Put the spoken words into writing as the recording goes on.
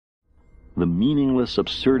The meaningless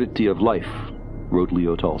absurdity of life, wrote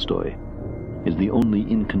Leo Tolstoy, is the only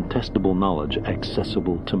incontestable knowledge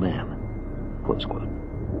accessible to man. Close quote.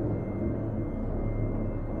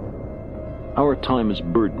 Our time is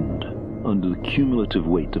burdened under the cumulative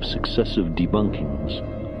weight of successive debunkings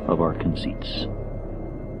of our conceits.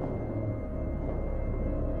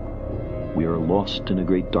 We are lost in a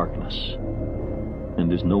great darkness, and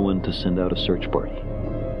there's no one to send out a search party.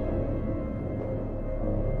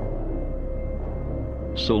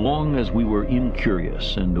 So long as we were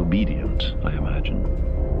incurious and obedient, I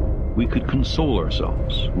imagine, we could console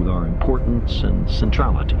ourselves with our importance and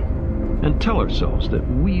centrality, and tell ourselves that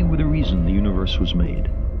we were the reason the universe was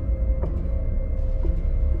made.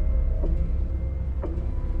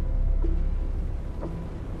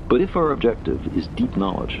 But if our objective is deep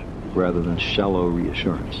knowledge rather than shallow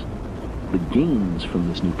reassurance, the gains from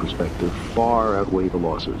this new perspective far outweigh the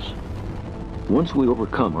losses. Once we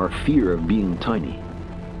overcome our fear of being tiny,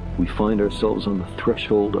 we find ourselves on the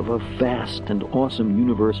threshold of a vast and awesome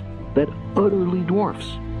universe that utterly dwarfs,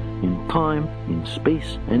 in time, in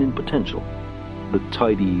space, and in potential, the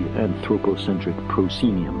tidy anthropocentric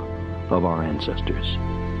proscenium of our ancestors.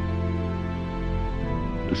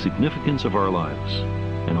 The significance of our lives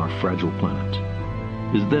and our fragile planet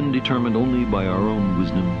is then determined only by our own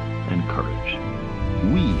wisdom and courage.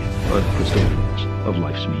 We are the custodians of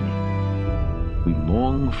life's meaning. We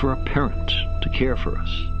long for a parent to care for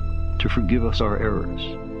us, to forgive us our errors,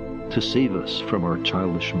 to save us from our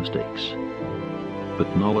childish mistakes.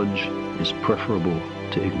 But knowledge is preferable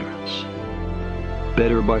to ignorance.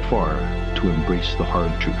 Better by far to embrace the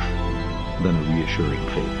hard truth than a reassuring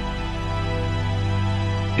faith.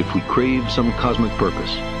 If we crave some cosmic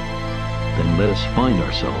purpose, then let us find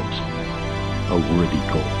ourselves a worthy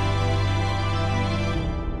goal.